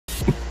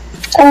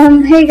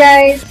Hey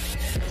guys.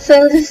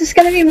 So this is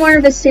gonna be more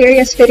of a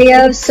serious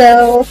video,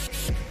 so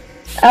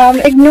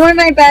ignore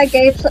my bad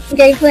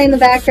gameplay in the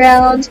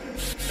background,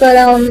 but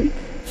I'm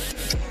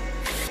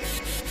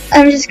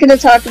just gonna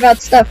talk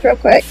about stuff real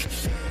quick.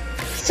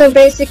 So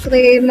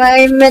basically,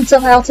 my mental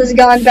health has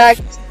gone back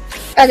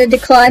at a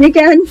decline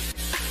again,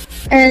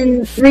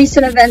 and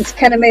recent events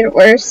kind of made it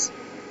worse.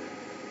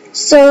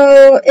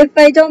 So if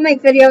I don't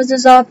make videos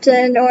as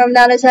often or I'm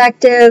not as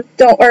active,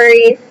 don't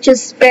worry,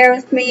 just bear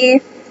with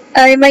me.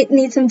 I might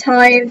need some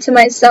time to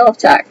myself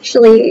to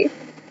actually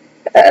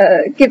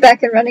get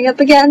back and running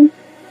up again.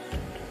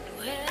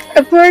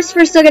 Of course,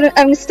 I'm still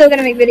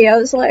gonna make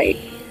videos. Like,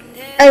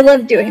 I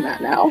love doing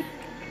that now.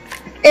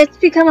 It's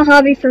become a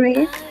hobby for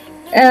me,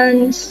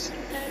 and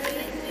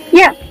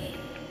yeah,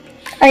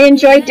 I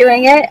enjoy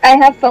doing it. I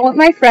have fun with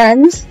my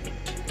friends,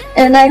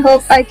 and I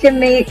hope I can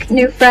make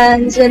new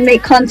friends and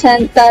make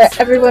content that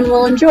everyone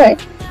will enjoy.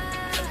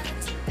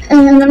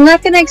 And I'm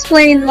not gonna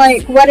explain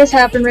like what has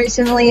happened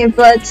recently,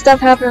 but stuff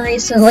happened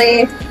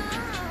recently,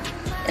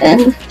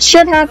 and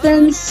shit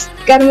happens.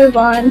 Gotta move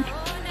on.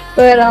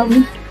 But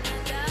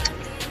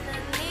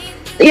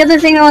the other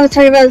thing I want to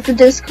talk about is the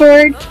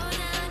Discord.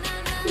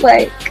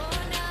 Like,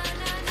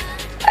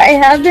 I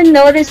have been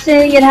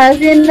noticing it has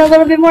been a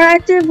little bit more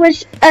active,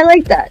 which I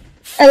like that.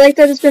 I like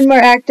that it's been more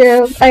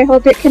active. I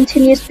hope it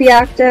continues to be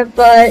active,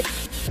 but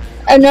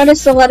I've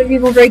noticed a lot of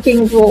people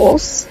breaking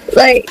rules,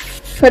 like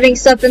putting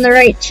stuff in the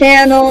right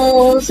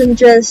channels and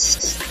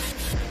just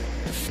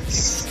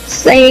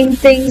saying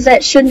things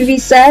that shouldn't be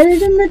said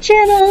in the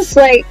channels.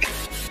 Like,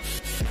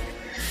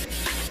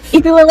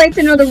 if you would like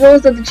to know the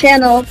rules of the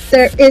channel,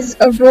 there is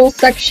a rules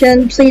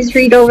section. Please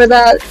read over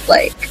that.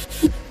 Like,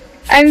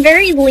 I'm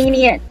very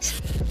lenient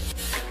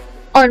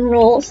on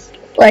rules.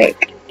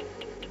 Like,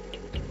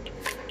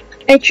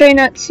 I try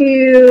not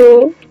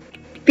to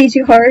be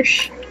too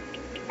harsh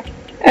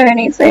or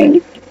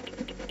anything.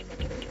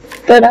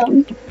 But,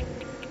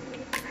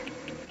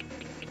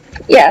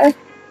 yeah.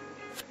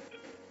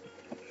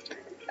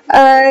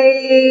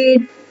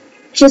 I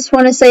just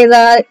want to say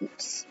that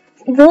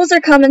rules are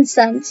common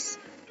sense.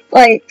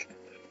 Like,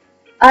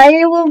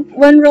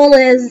 one rule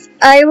is,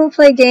 I will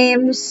play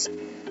games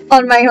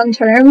on my own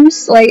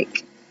terms.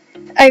 Like,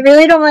 I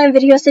really don't mind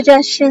video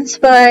suggestions,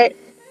 but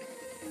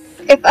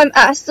if I'm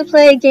asked to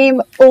play a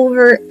game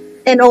over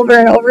and over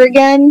and over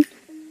again,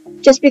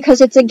 just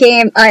because it's a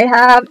game I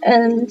have,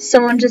 and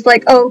someone just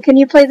like, oh, can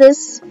you play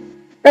this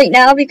right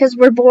now because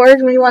we're bored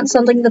and we want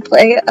something to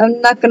play,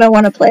 I'm not gonna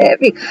want to play it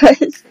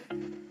because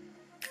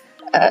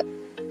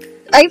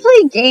I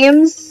play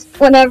games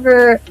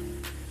whenever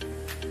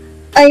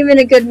I'm in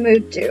a good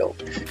mood to.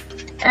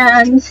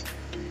 And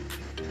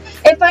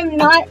if I'm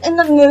not in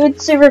the mood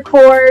to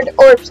record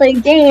or play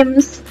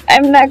games,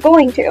 I'm not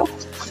going to.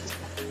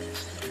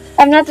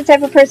 I'm not the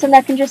type of person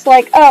that can just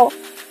like, oh,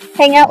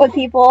 hang out with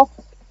people,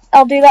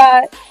 I'll do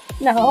that.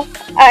 No,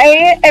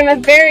 I am a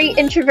very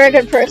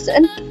introverted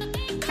person.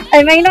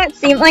 I may not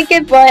seem like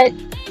it, but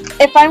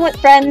if I'm with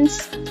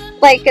friends,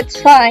 like, it's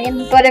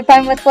fine. But if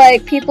I'm with,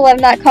 like, people I'm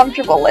not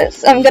comfortable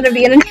with, I'm gonna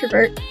be an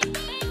introvert.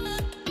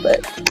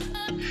 But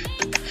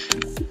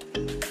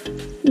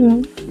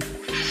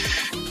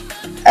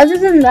other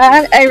than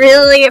that, I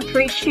really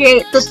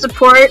appreciate the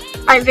support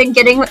I've been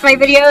getting with my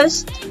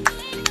videos.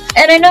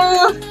 And I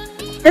know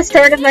the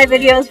start of my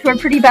videos were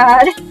pretty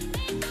bad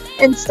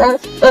and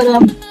stuff, but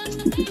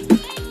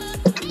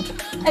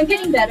I'm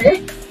getting better,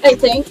 I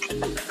think.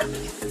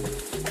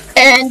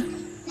 And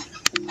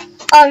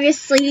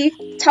obviously,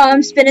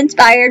 Tom's been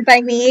inspired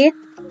by me.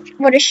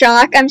 What a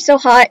shock, I'm so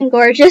hot and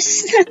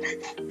gorgeous.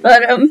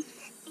 But,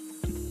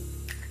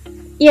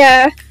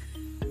 yeah.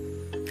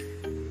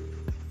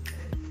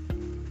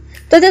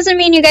 That doesn't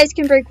mean you guys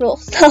can break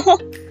rules, so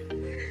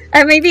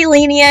I may be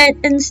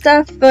lenient and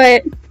stuff,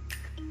 but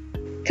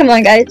come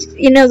on guys,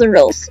 you know the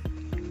rules.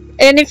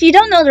 And if you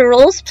don't know the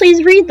rules,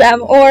 please read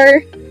them,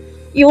 or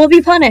you will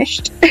be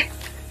punished.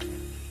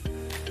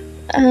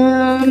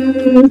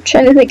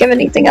 Trying to think of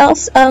anything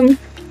else. Of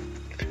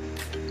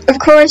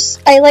course,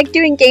 I like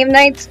doing game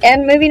nights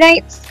and movie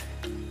nights,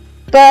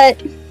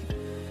 but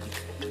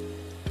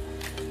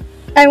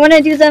I want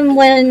to do them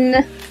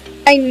when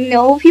I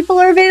know people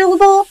are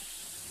available,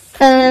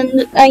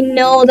 and I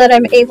know that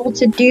I'm able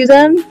to do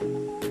them.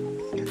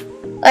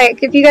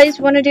 Like, if you guys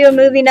want to do a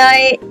movie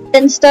night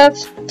and stuff,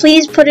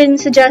 please put in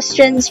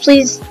suggestions,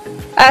 please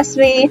ask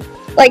me.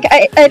 Like,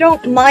 I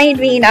don't mind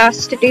being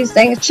asked to do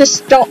things,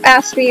 just don't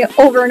ask me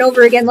over and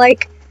over again.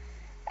 Like,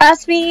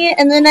 ask me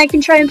and then I can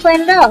try and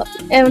plan it out,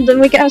 and then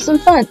we can have some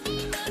fun.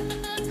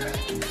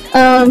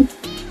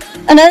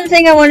 Another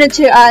thing I wanted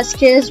to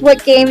ask is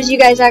what games you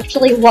guys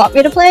actually want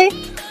me to play,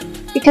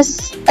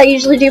 because I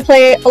usually do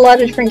play a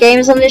lot of different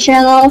games on the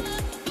channel.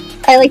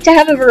 I like to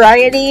have a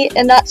variety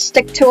and not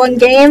stick to one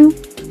game,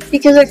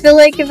 because I feel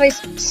like if I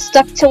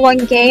stuck to one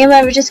game,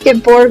 I would just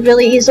get bored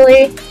really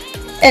easily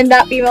and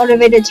not be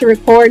motivated to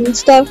record and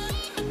stuff.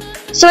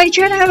 So I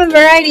try to have a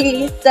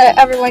variety that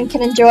everyone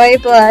can enjoy,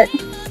 but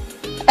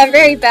I'm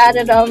very bad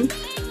at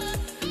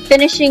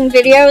finishing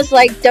videos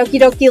like Doki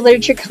Doki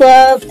Literature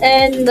Club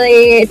and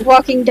the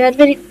Walking Dead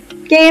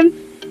game.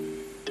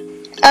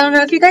 I don't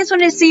know if you guys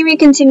want to see me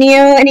continue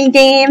any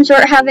games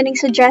or have any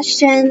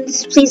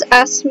suggestions, please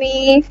ask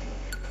me.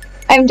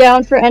 I'm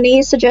down for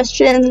any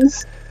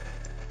suggestions.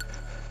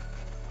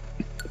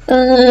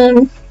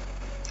 With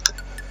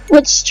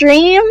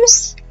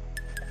streams,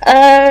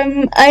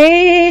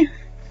 I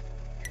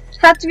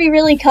have to be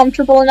really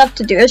comfortable enough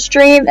to do a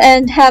stream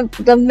and have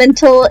the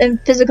mental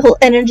and physical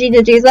energy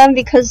to do them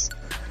because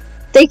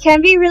they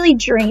can be really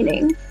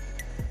draining.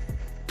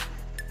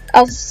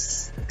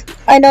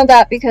 I know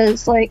that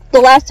because, like, the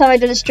last time I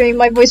did a stream,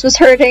 my voice was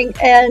hurting,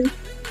 and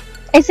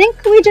I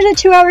think we did a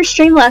 2-hour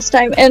stream last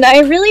time, and I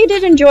really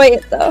did enjoy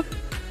it, though.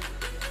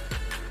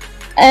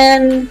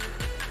 And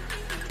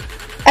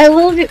I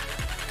would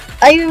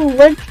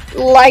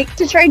like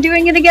to try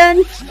doing it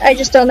again, I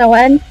just don't know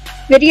when.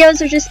 Videos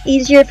are just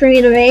easier for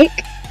me to make,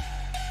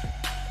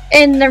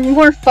 and they're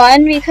more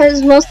fun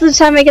because most of the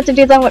time I get to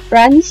do them with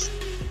friends.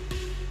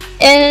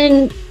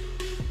 And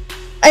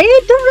I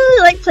don't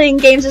really like playing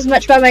games as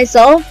much by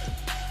myself,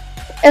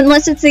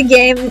 unless it's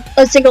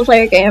a single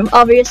player game,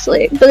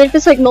 obviously. But if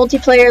it's like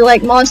multiplayer,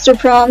 like Monster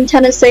Prom,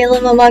 Tennis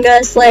Salem, Among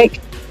Us,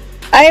 like,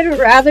 I'd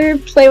rather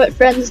play with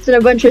friends than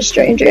a bunch of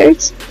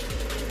strangers.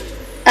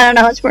 I don't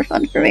know, it's more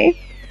fun for me.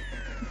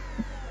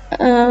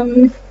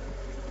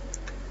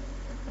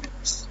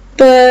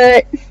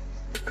 But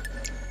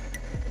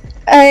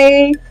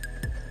I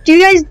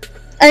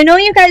know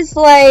you guys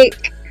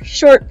like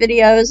short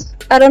videos.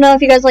 I don't know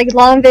if you guys like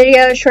long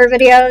videos, short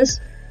videos.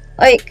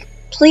 Like,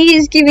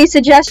 please give me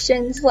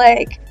suggestions.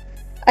 Like,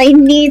 I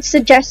need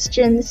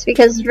suggestions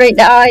because right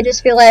now I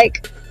just feel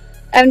like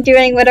I'm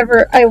doing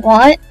whatever I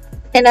want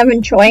and I'm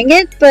enjoying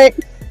it, but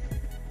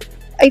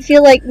I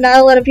feel like not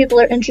a lot of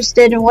people are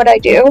interested in what I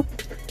do.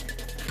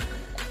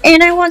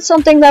 And I want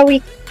something that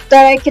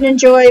I can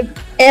enjoy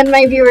and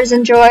my viewers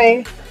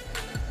enjoy.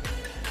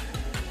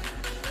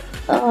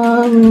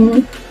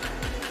 I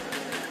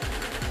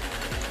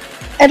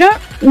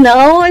don't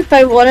know if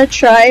I want to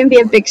try and be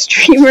a big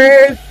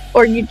streamer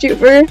or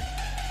YouTuber.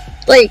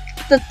 Like,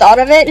 the thought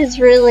of it is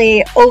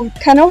really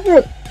kind of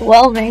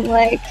overwhelming.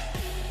 Like,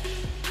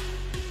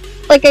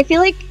 I feel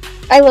like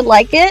I would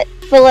like it,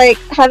 but like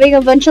having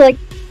a bunch of like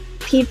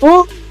new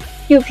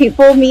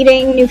people,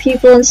 meeting new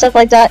people and stuff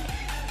like that,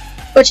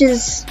 which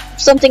is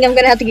something I'm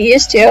gonna have to get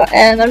used to,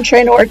 and I'm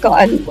trying to work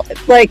on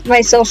like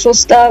my social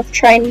stuff,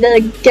 trying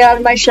to get out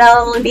of my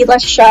shell and be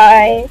less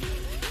shy.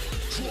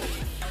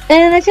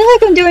 And I feel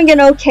like I'm doing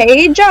an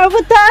okay job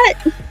with that.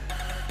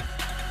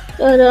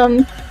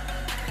 But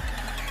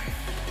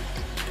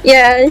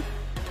yeah.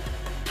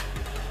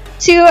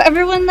 To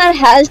everyone that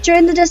has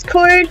joined the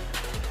Discord,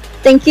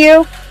 thank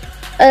you.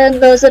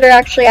 And those that are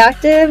actually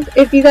active,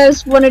 if you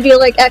guys want to do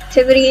like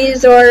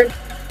activities, or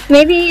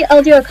maybe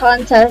I'll do a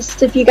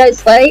contest if you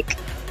guys like.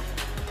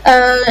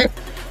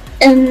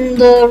 And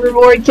the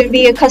reward can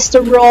be a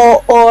custom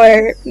role,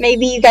 or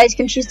maybe you guys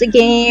can choose the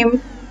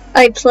game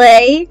I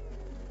play,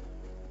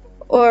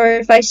 or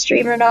if I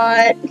stream or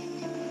not.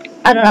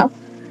 I don't know.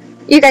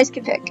 You guys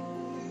can pick.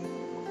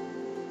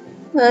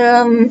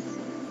 But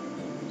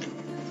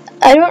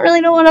I don't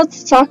really know what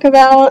else to talk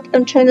about.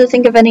 I'm trying to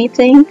think of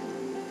anything.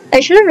 I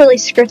should have really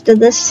scripted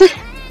this.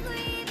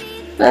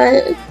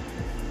 But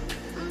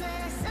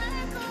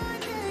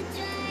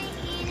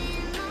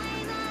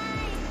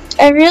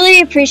I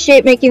really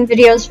appreciate making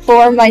videos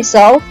for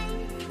myself,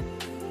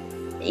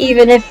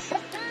 even if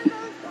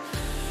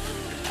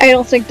I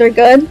don't think they're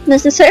good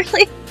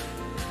necessarily.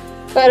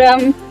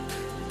 But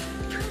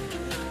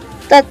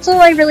that's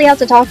all I really have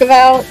to talk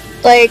about.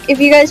 Like, if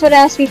you guys want to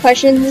ask me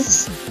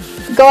questions,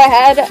 go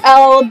ahead.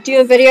 I'll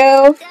do a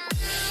video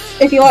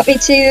if you want me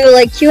to,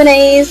 like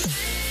Q&As.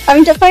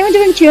 I'm fine with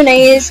doing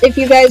Q&As if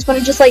you guys want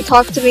to just like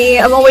talk to me.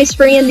 I'm always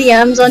free in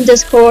DMs on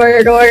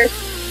Discord, or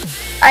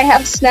I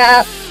have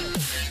Snap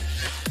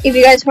if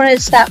you guys want to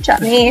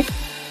Snapchat me.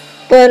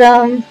 But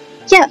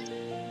yeah,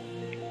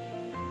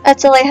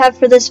 that's all I have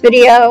for this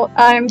video.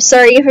 I'm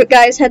sorry if you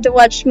guys had to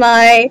watch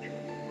my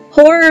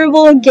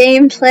horrible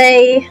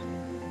gameplay.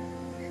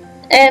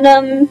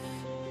 And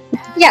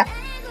yeah,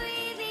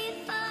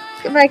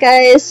 goodbye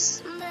guys.